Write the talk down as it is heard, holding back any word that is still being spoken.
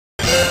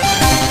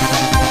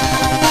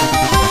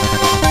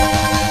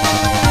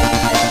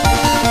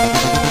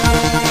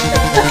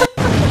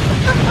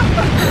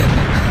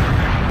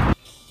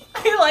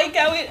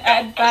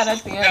that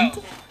at the end.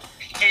 No,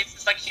 it's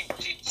just like she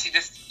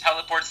just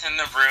teleports in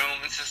the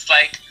room. It's just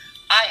like,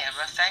 I am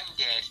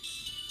offended,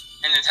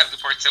 and then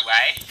teleports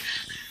away.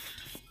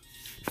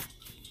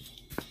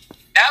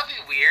 That would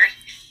be weird.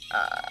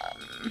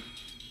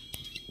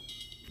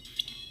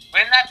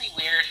 Wouldn't that be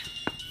weird?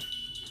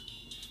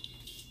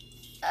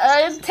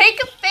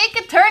 Take a fake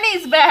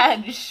attorney's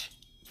badge.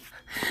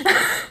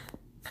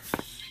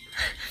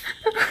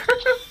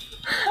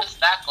 What's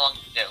that going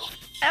to do?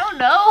 I don't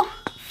know.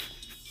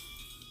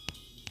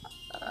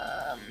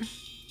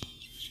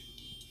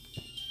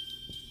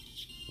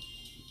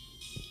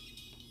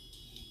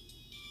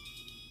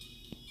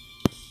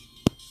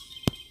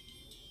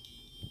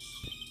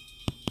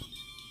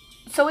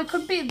 So it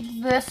could be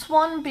this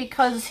one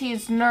because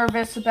he's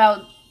nervous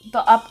about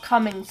the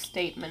upcoming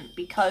statement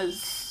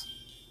because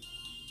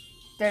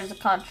there's a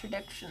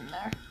contradiction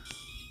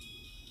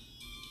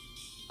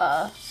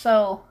there.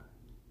 So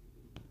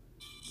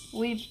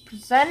we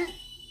present,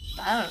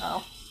 I don't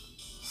know,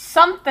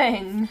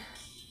 something.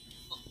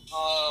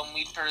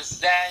 We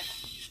present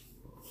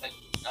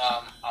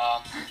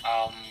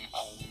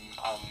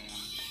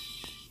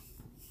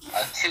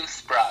a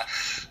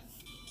toothbrush.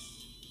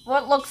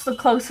 What looks the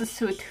closest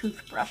to a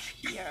toothbrush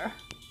here?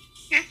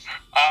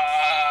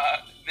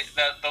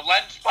 The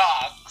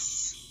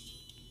lunchbox.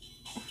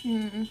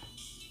 Hmm.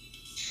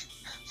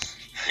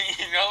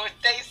 You know what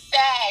they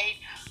say?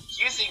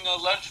 Using a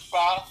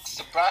lunchbox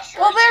to brush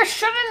your Well, there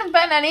shouldn't have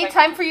been any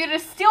time for you to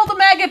steal the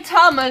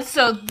Magatama,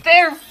 so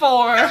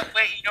therefore...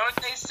 Wait, you know what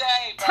they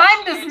say?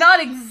 Time does not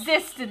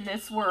exist in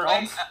this world.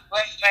 Wait,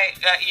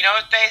 you know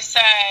what they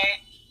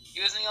say?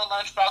 Using a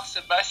lunchbox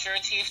to brush your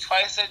teeth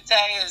twice a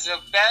day is the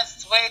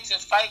best way to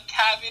fight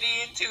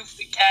cavity and tooth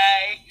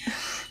decay.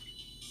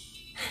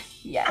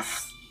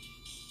 Yes.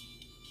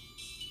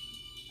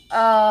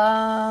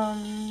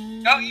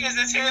 Don't use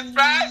a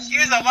toothbrush,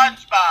 use a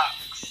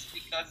lunchbox.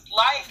 Because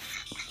life...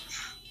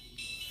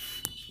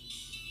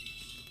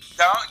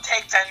 Don't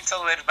take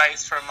dental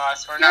advice from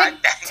us, we're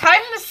not dentists.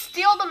 Time to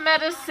steal the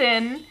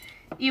medicine.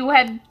 You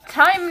had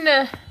time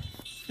to...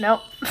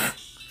 Nope.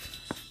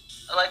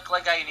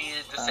 Like I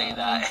needed to say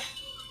that.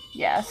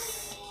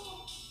 Yes.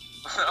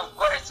 Of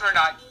course we're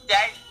not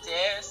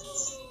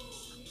dentists.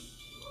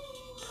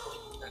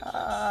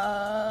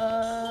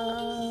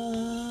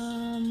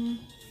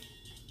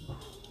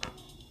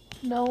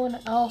 No one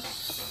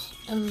else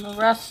in the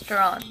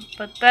restaurant.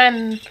 But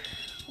then,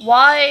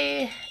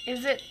 why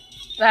is it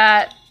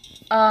that,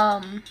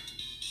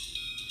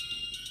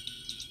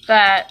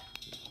 that,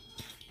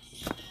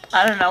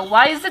 I don't know,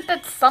 why is it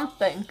that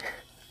something?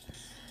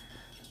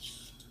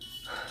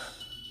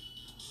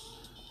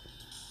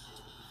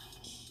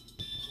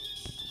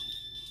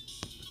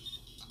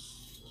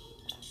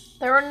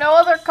 There were no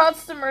other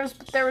customers,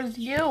 but there was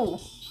you.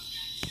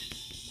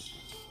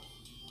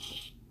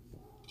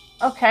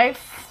 Okay,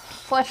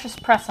 let's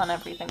just press on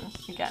everything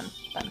again,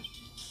 then.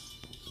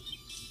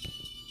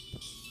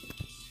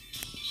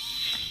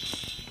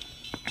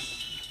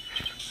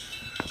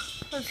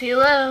 Was he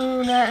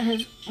alone at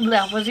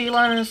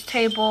his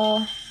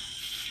table?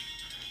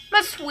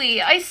 Miss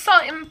Wee, I saw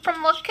him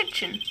from the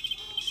kitchen.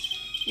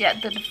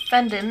 Yet the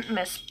defendant,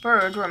 Miss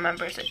Bird,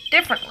 remembers it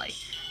differently.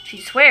 She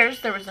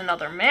swears there was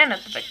another man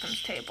at the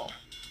victim's table.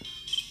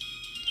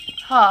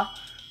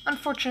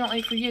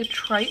 Unfortunately for you,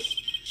 Wright.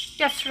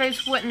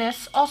 Yesterday's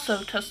witness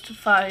also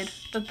testified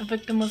that the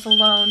victim was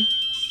alone.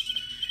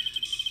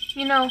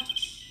 You know,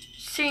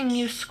 seeing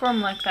you squirm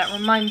like that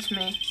reminds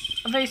me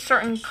of a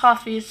certain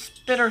coffee's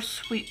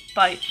bittersweet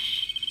bite.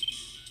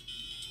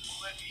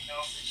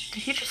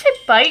 Did he just say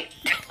bite?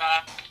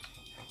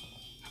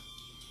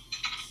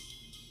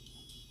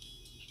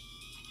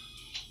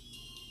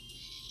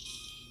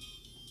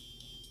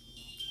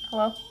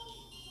 Hello?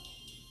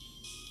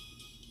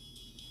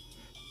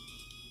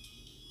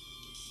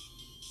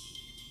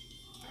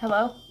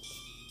 Hello?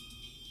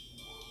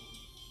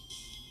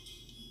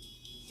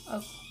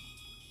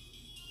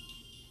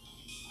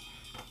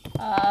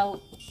 Oh.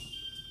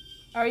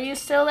 Are you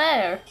still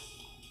there?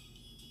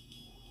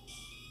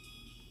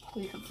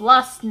 We have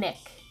lost Nick.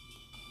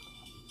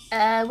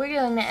 We're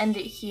going to end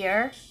it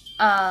here.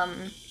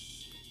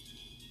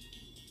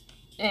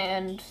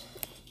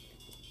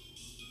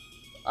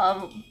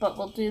 But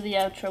we'll do the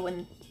outro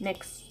when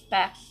Nick's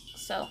back,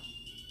 so.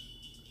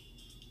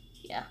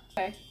 Yeah.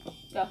 Okay,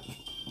 go.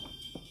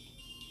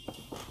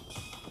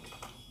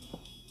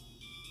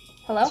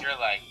 Hello? You're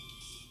like...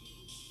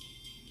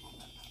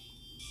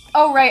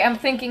 Oh, right, I'm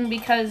thinking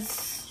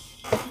because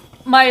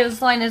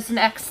Maya's line is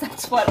next,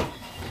 that's what.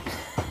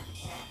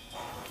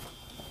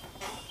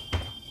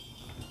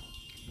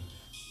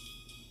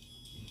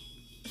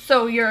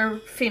 So you're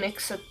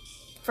Phoenix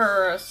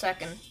for a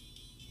second.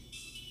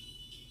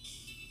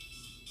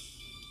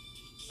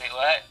 Wait,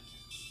 what?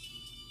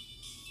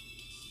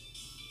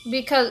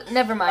 Because,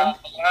 never mind.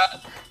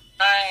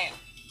 My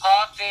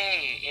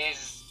coffee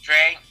is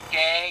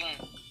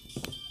drinking.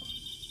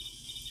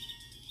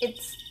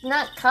 It's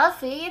not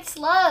coffee, it's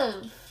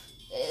love.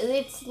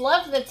 It's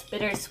love that's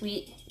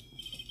bittersweet.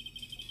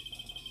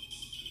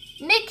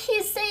 Nick,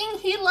 he's saying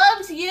he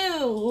loves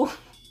you.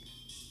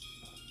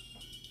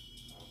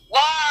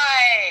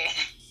 Why?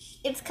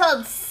 It's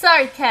called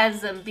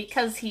sarcasm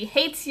because he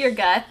hates your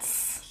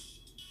guts.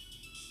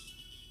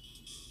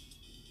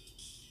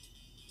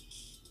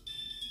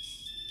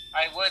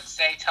 I would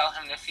say tell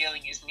him the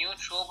feeling is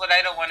mutual, but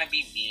I don't want to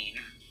be mean.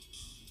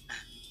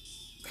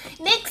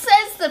 Nick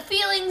says the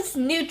feeling's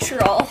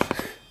neutral.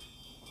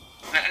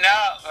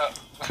 No,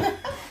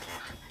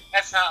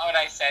 that's not what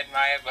I said,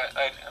 Maya, but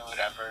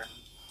whatever.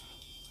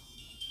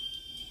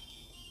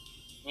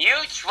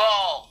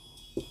 Mutual!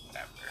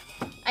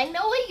 Whatever. I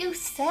know what you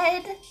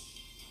said.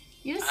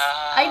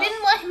 I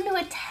didn't want him to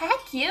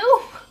attack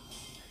you.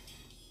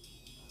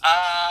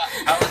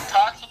 I was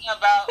talking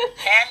about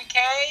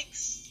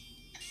pancakes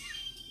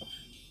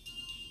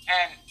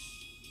and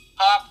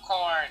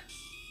popcorn.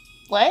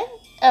 What?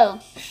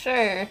 Oh,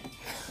 sure.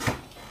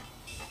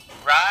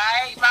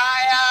 Right,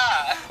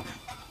 Maya?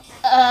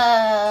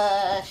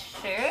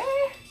 Sure?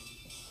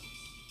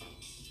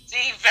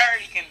 See,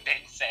 very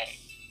convincing.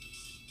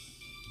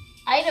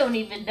 I don't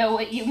even know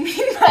what you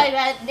mean by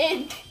that,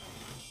 Nick.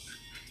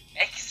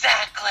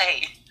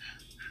 Exactly.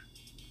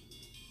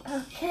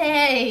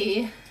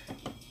 Okay.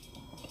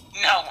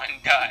 No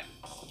one does.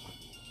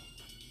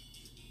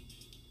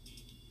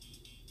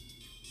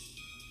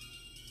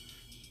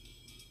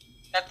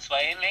 That's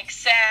why it makes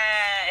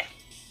sense.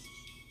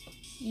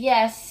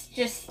 Yes,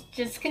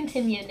 just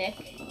continue, Nick.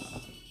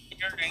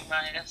 Hearing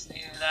minus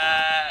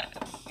that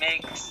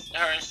makes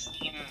her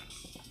seem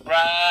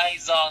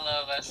rise all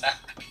of us.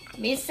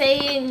 Me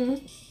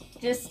saying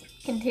just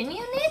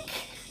continue, Nick?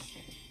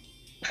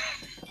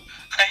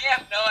 I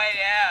have no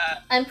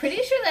idea. I'm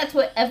pretty sure that's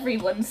what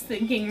everyone's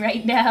thinking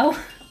right now.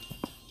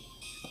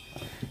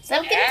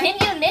 So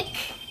continue, Nick.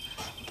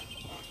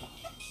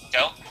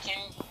 Don't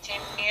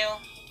continue.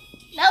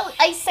 No,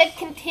 I said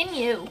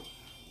continue.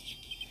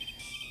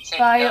 So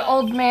By no.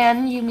 old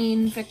man, you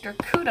mean Victor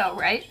Kudo,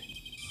 right?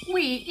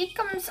 He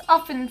comes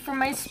often for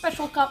my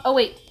special oh,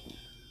 wait.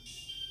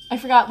 I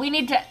forgot. We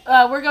need to,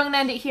 we're going to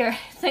end it here.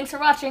 Thanks for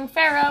watching,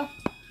 Pharaoh.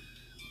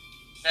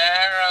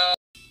 Pharaoh.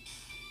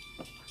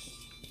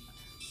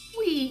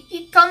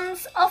 He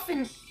comes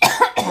often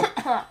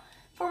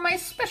for my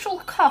special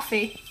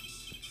coffee.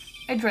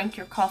 I drank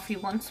your coffee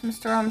once,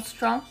 Mr.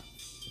 Armstrong.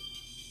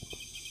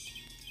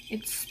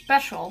 It's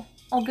special.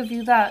 I'll give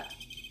you that.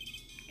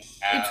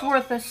 It's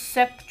worth a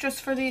sip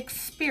just for the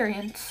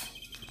experience.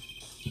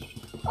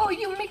 Oh,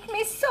 you make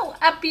me so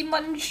happy,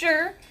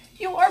 Monsieur.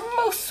 You are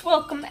most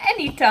welcome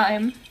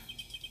anytime.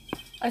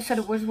 I said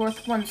it was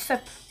worth one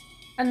sip,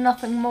 and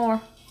nothing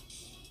more.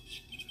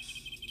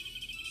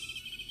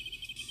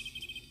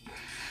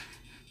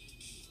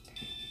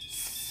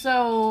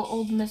 So,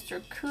 old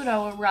Mr.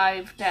 Kudo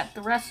arrived at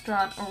the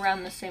restaurant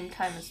around the same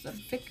time as the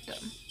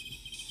victim.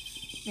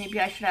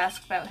 Maybe I should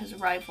ask about his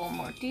arrival in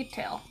more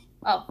detail.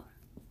 Oh.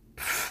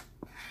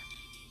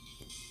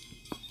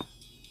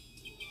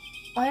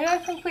 Why did I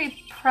think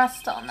we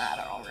pressed on that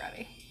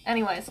already?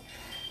 Anyways.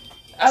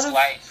 That's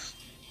life.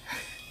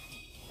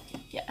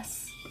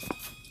 Yes.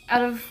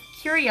 Out of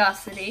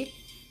curiosity,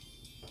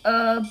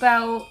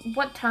 about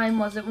what time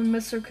was it when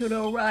Mr.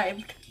 Kudo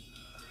arrived?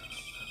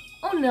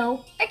 Oh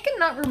no, I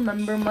cannot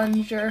remember,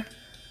 Munger.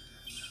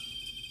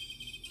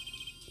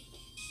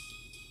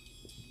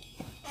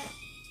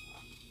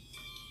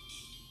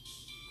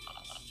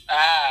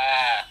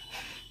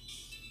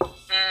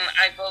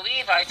 I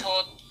believe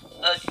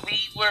we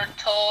were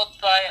told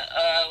by,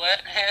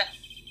 what?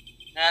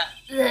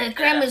 The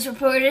crime was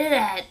reported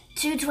at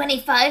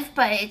 2:25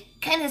 by a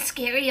kind of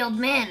scary old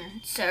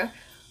man, sir.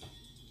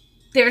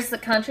 There's the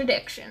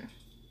contradiction.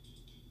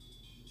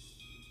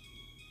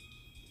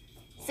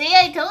 See,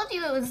 I told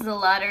you it was the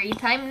lottery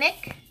time,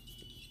 Nick.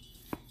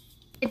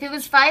 If it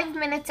was 5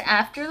 minutes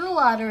after the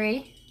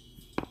lottery...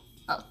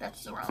 Oh,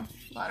 that's the wrong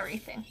lottery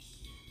thing.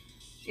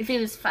 If it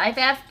was 5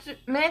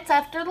 minutes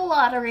after the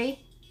lottery,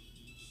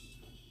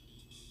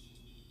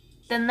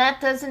 then that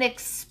doesn't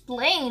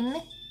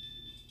explain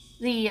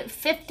the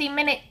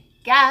 50-minute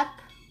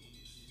gap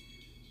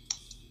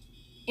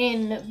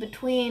in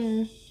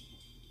between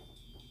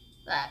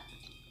that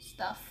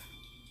stuff.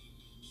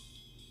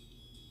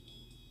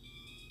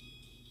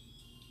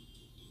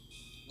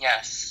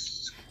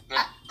 Yes.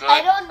 Good.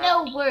 I don't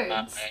know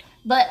words,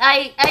 but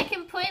I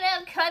can point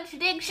out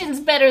contradictions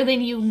better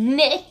than you,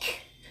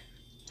 Nick.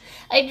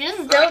 I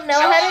just don't know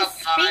how to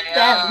speak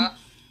them.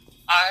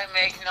 I'm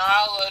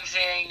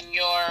acknowledging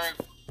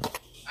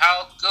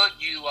how good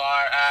you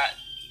are at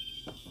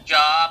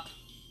job.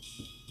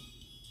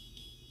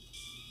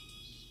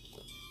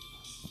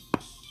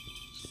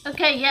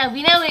 Okay, yeah,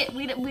 we know it.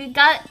 We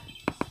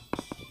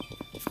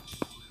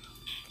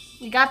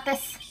got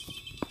this.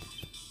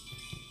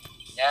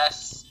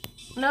 Yes.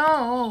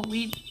 No,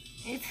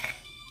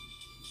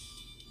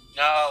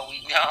 No,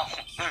 we know.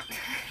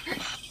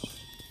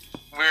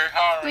 We're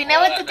horrible. we know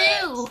what to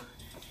at do.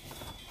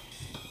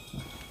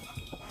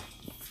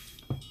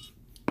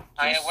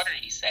 Maya, what are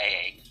you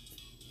saying?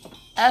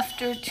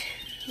 After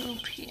 2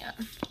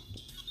 p.m.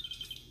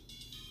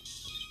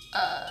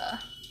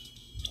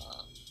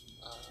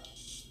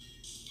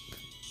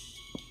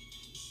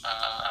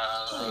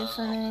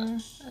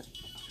 poisoning.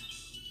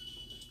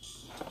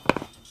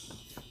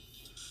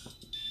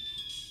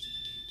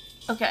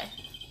 Okay.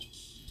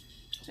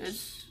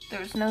 There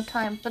was no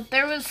time, but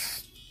there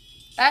was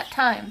that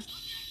time.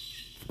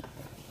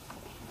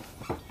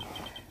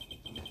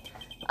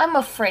 I'm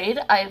afraid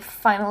I've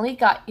finally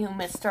got you,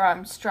 Mr.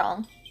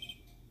 Armstrong.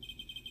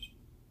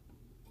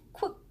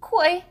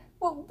 Quay?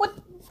 What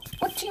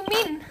do you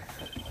mean?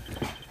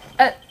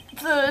 At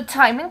the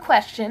time in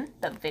question,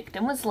 the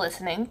victim was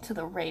listening to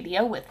the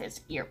radio with his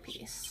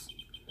earpiece.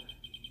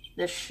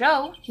 The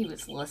show he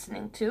was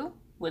listening to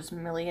was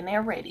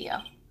Millionaire Radio.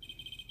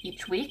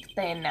 Each week,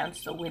 they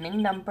announced the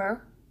winning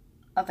number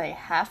of a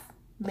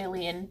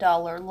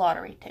 $500,000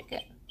 lottery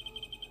ticket.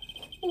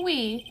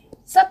 Oui,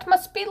 that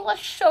must be the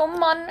show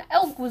Mon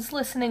Elg was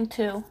listening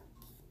to.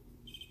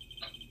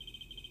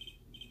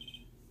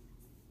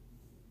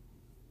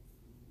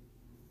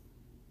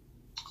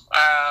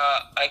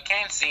 I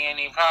can't see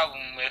any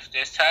problem with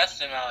this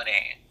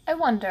testimony. I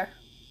wonder.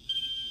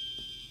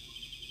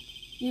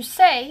 You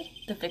say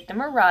the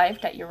victim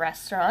arrived at your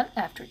restaurant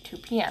after 2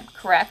 p.m.,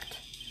 correct?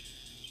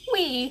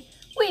 Oui,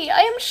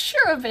 I am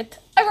sure of it.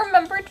 I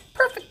remember it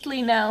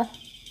perfectly now.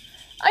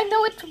 I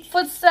know it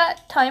was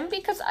that time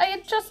because I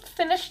had just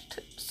finished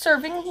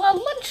serving the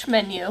lunch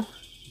menu.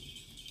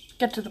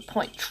 Get to the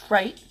point,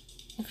 right?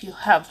 If you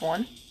have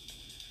one.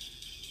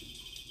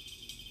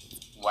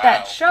 Wow.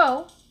 That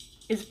show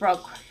is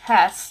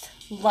broadcast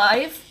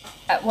live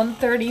at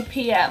 1:30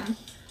 p.m.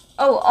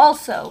 Oh,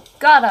 also,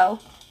 Gatto,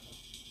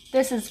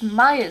 this is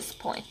Maya's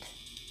point.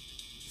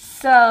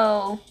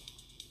 So,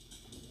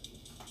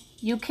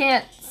 you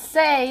can't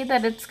say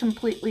that it's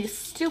completely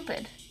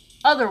stupid.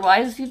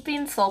 Otherwise, you'd be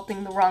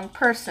insulting the wrong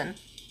person.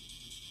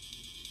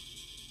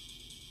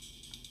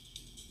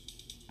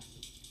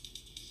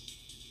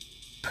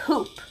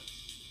 Poop.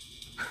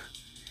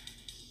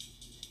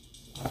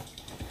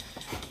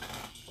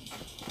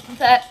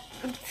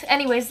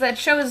 Anyways, that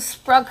show is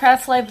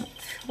broadcast live at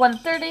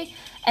 1:30,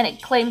 and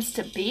it claims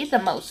to be the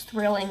most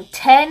thrilling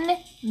 10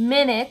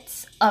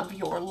 minutes of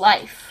your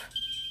life.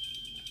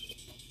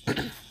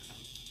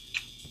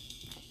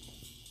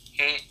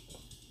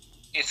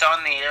 It's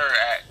on the air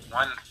at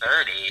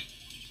 1:30.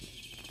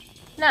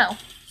 Now,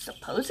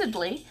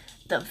 supposedly,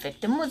 the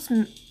victim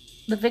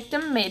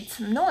made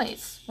some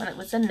noise when it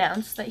was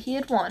announced that he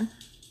had won.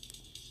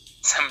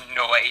 Some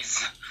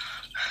noise.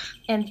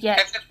 And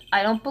yet,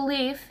 I don't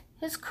believe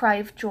his cry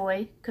of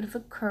joy could have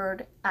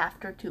occurred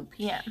after 2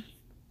 p.m.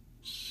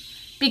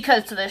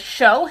 Because the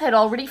show had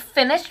already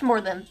finished more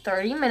than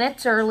 30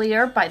 minutes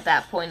earlier by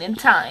that point in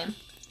time.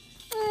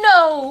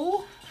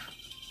 No!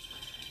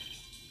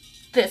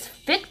 This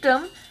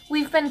victim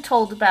we've been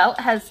told about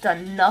has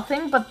done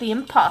nothing but the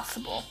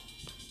impossible.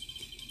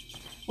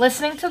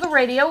 Listening to the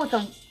radio with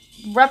a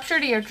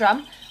ruptured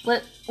eardrum,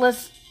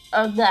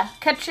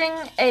 catching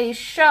a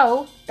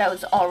show that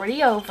was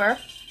already over.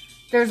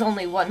 There's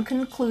only one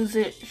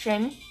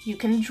conclusion you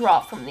can draw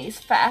from these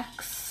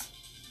facts.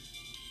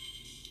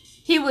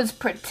 He was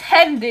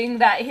pretending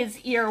that his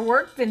ear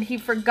worked and he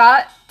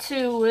forgot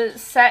to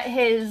set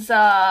his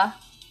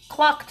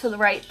clock to the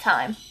right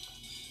time.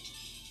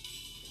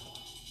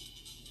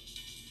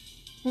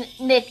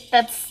 Nick,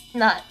 that's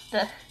not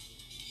the...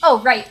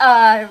 Oh, right,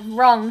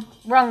 wrong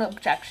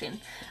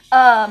objection.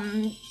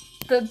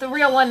 The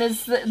real one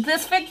is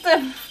this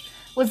victim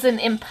was an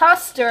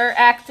imposter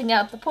acting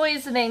out the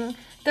poisoning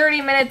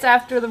 30 minutes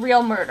after the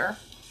real murder.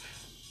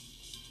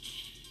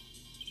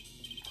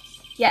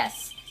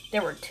 Yes,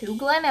 there were 2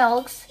 Glen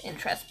Elgs in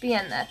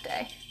Trespien that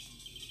day.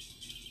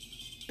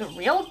 The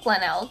real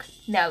Glen Elg,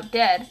 now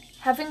dead,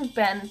 having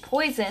been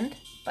poisoned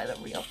by the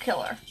real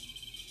killer.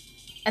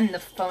 And the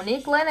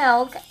phony Glen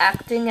Elg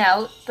acting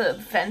out the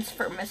events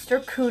for Mr.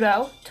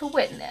 Kudo to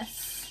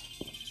witness.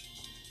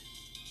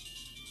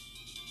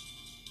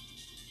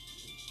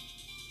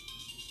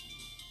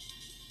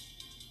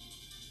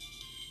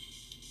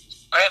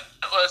 It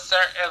was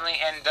certainly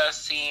and does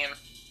seem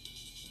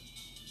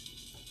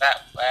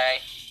that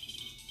way.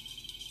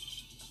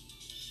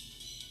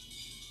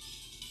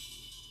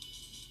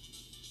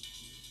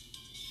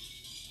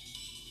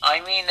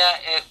 I mean,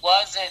 it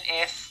wasn't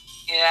if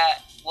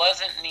that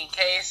wasn't the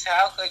case,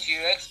 how could you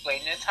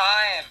explain the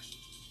time?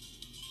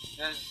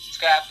 The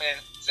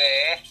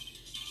discrepancy.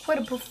 Quite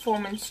a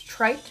performance,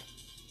 Trite.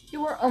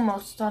 You were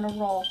almost on a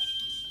roll.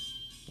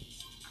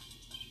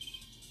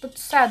 But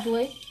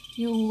sadly,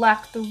 you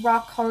lack the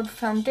rock-hard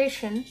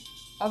foundation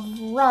of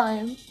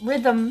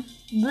rhythm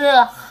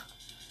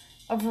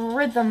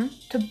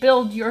to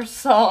build your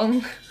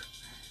song.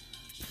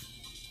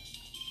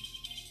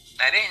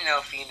 I didn't know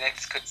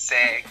Phoenix could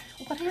sing.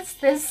 What is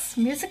this?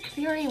 Music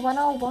Theory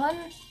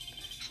 101?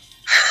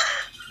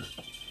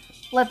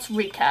 Let's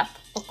recap.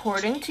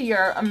 According to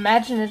your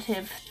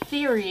imaginative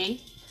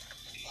theory,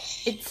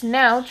 it's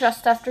now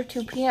just after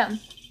 2 p.m.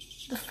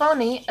 The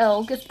phony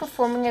Elg is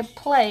performing a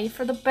play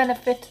for the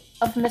benefit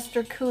of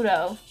Mr.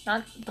 Kudo.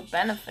 Not the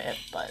benefit,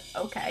 but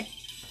okay.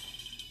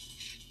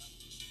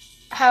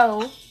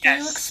 How do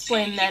you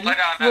explain then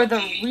where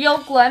the real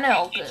Glen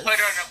Elg is? He put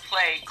on a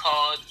play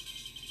called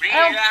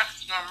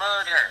reenacting a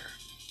murder.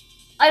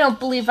 I don't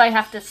believe I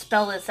have to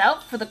spell this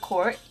out for the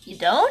court. You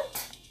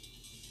don't?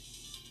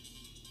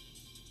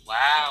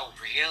 Wow,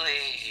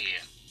 really?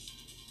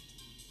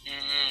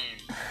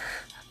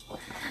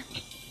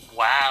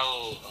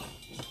 Wow.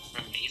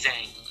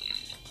 Amazing.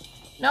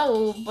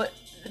 No, but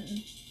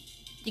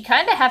you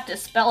kind of have to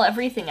spell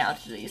everything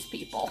out to these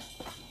people.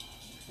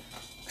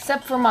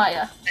 Except for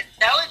Maya.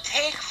 That would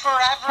take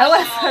forever.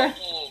 However,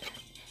 though.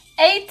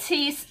 AT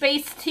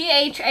space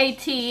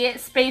THAT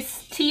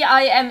space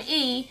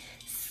TIME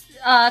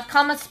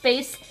comma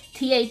space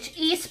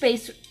THE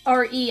space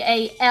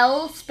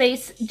REAL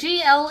space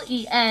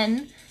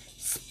GLEN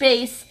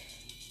space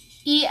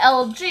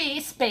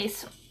ELG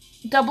space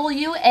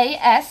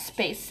WAS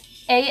space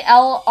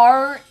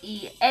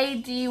ALREADY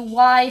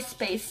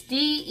space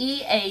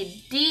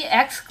DEAD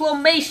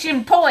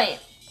exclamation point.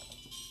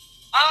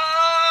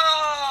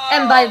 Oh!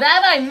 And by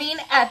that I mean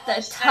at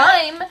the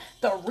time,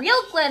 the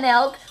real Glen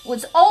Elk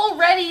was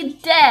already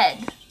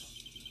dead.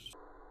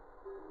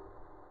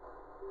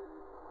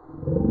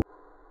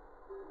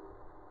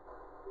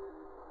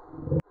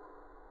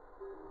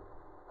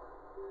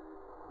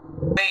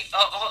 Wait,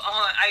 hold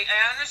on. I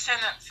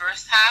understand that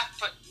first half,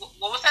 but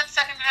what was that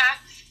second half?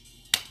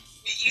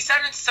 You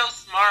sounded so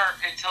smart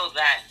until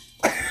then.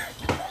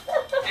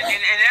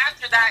 and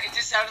after that, it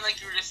just sounded like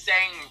you were just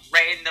saying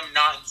random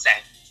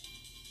nonsense.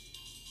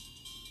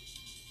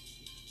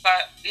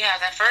 But, yeah,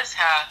 that first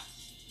half,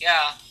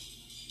 yeah.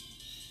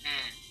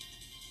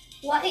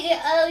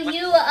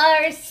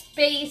 YOUR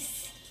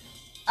space,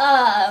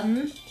 HONOR,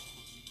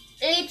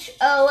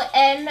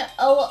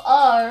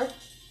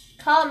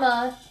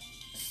 comma,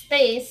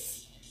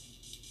 space,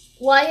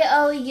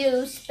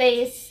 YOU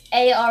space,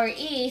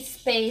 ARE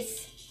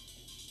space,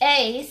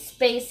 A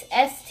space,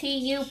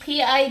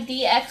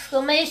 STUPID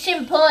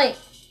exclamation point.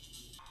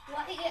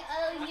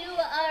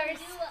 YOUR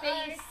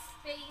space,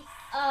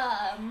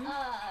 HONOR,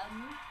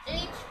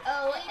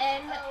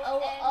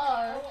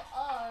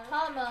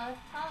 comma,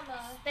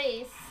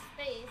 space,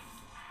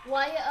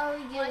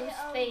 YOU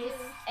space,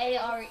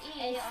 ARE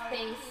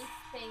space,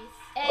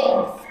 A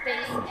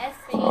space,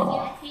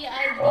 STUPID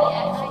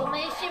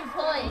exclamation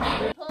point.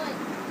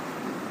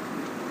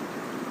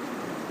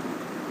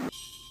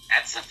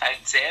 That's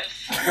offensive.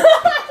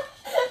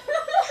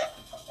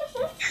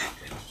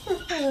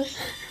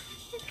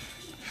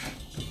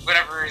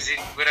 Whatever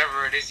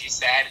it is you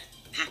said.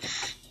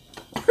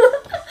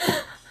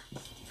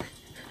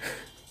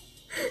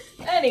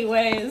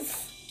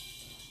 Anyways,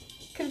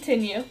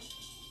 continue.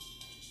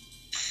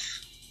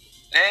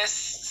 This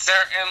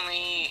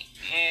certainly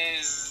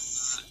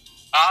is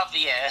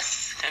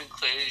obvious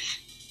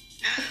conclusion.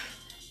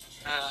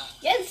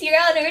 Yes, Your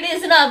Honor, it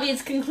is an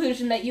obvious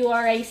conclusion that you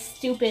are a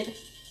stupid.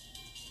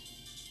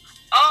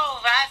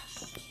 Oh,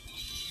 that's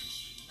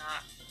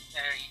not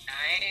very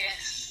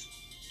nice.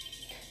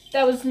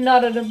 That was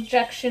not an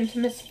objection to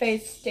Miss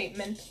Faye's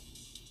statement,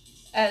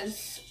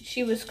 as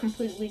she was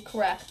completely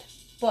correct.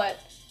 But,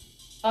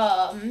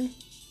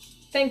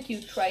 thank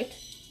you, Wright.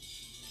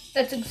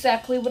 That's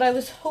exactly what I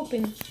was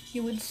hoping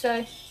you would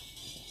say.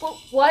 But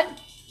what?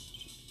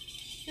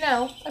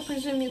 Now, I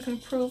presume you can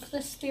prove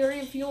this theory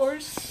of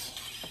yours.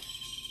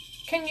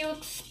 Can you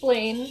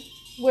explain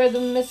where the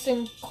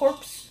missing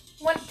corpse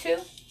went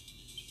to?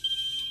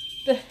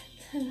 The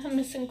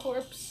missing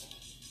corpse.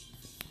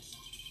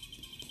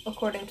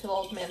 According to the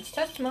old man's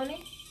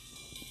testimony,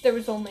 there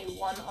was only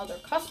one other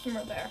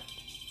customer there.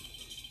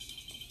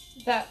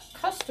 If that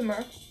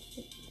customer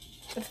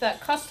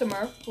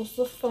was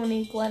the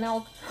phony Glen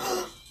Elk,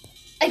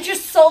 I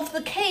just solved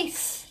the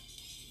case!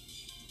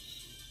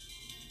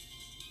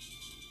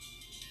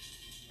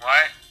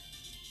 What?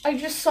 I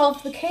just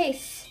solved the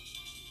case.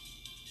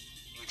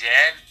 You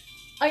did?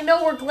 I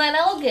know where Glen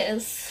Elk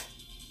is.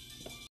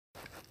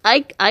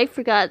 I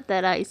forgot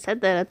that I said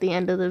that at the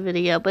end of the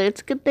video, but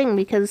it's a good thing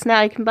because now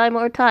I can buy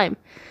more time.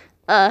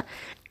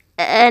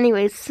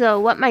 Anyways, so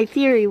what my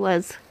theory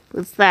was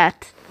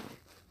that,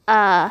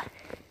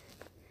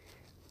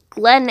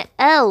 Glen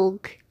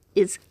Elk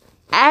is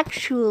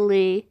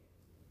actually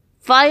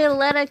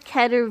Violetta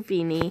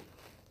Kettervini.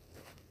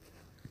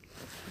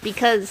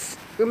 Because,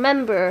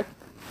 remember,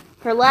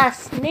 her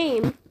last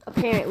name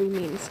apparently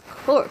means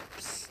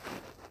corpse.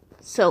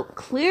 So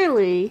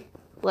clearly,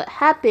 what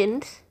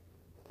happened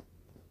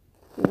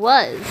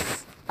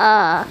was,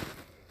 the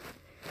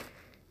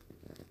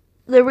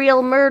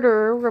real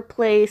murderer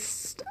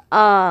replaced,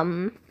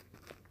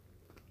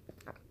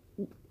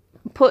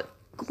 put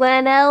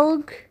Glen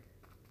Elk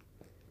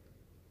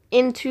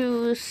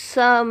into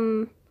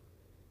some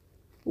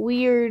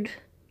weird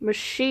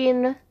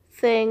machine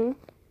thing,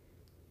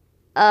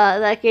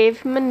 that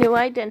gave him a new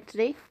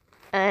identity,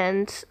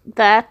 and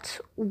that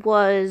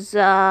was,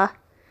 and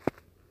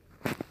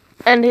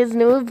his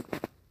new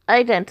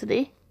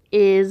identity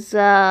is,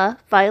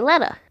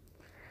 Violetta.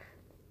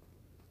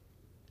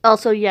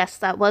 Also, yes,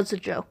 that was a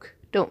joke.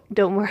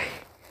 Don't worry.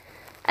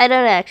 I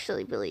don't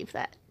actually believe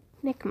that.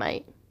 Nick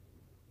might.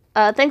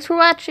 Thanks for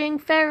watching,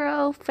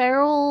 Feral.